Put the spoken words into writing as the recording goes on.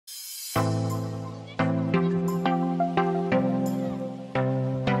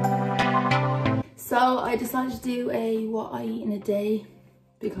So I decided to do a what I eat in a day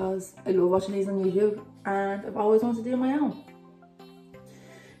because I love watching these on YouTube and I've always wanted to do my own.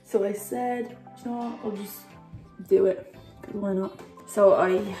 So I said, you know what, I'll just do it, because why not? So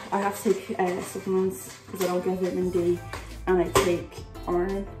I have to take supplements because I don't get vitamin D, and I take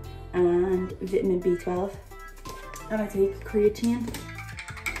iron and vitamin B12, and I take creatine.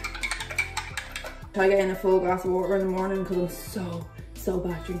 I get in a full glass of water in the morning because I'm so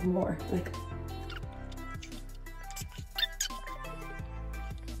bad drinking water. Like,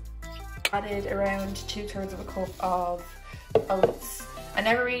 added around 2/3 of a cup of oats. I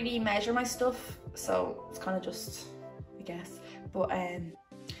never really measure my stuff, so it's kind of just a guess. But then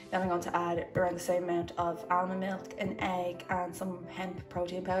I'm going to add around the same amount of almond milk, an egg, and some hemp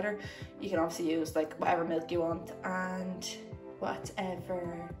protein powder. You can obviously use like whatever milk you want and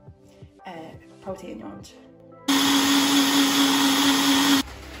whatever protein you want.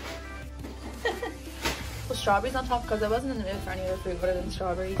 Put strawberries on top because I wasn't in the mood for any other fruit other than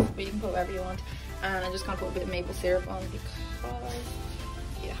strawberries, but you can put whatever you want. And I'm just gonna put a bit of maple syrup on because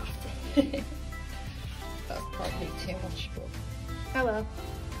you have to. That's probably too much, but oh well.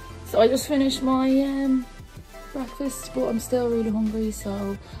 So I just finished my breakfast, but I'm still really hungry,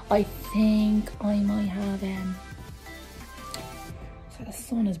 so I think I might have so the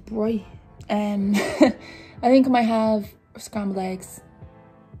sun is bright. I think I might have scrambled eggs.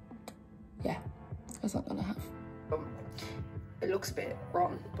 Yeah, that's what I'm gonna have. It looks a bit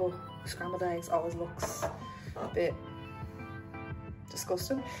rotten, but scrambled eggs always looks a bit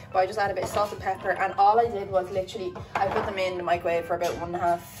disgusting. But I just added a bit of salt and pepper, and all I did was literally I put them in the microwave for about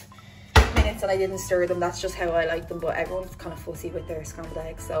 1.5 minutes, and I didn't stir them. That's just how I like them, but everyone's kind of fussy with their scrambled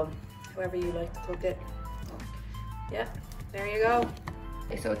eggs, so however you like to cook it. Yeah, there you go.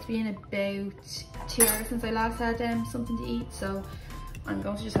 Okay, so it's been about 2 hours since I last had something to eat, so I'm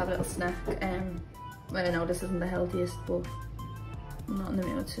going to just have a little snack. Well, I know this isn't the healthiest, but I'm not in the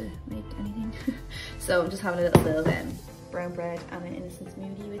mood to make anything. So I'm just having a little bit of brown bread and an innocent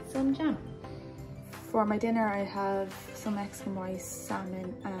smoothie with some jam. For my dinner, I have some Mexican rice,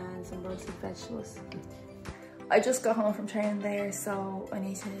 salmon, and some roasted vegetables. I just got home from training there, so I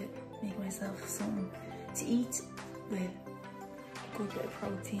need to make myself something to eat with a good bit of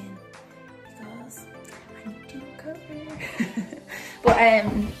protein because I need to recover. But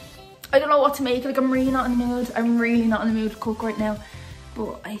I don't know what to make. Like, I'm really not in the mood. I'm really not in the mood to cook right now.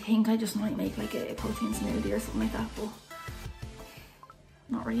 But I think I just might make like a protein smoothie or something like that, but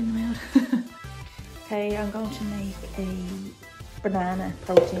not really in the mood. Okay, I'm going to make a banana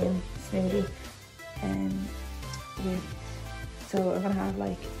protein smoothie so I'm gonna have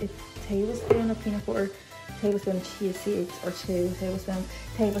like a tablespoon of peanut butter, tablespoon of chia seeds, or 2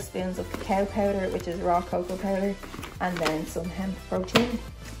 tablespoons of cacao powder, which is raw cocoa powder, and then some hemp protein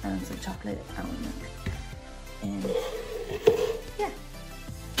and some chocolate almond milk. And yeah.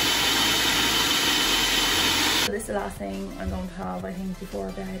 So this is the last thing I'm going to have, I think, before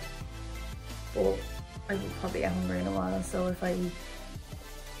bed. But I will probably get hungry in a while, so if I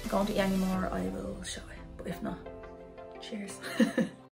don't eat any more, I will show it. But if not, cheers.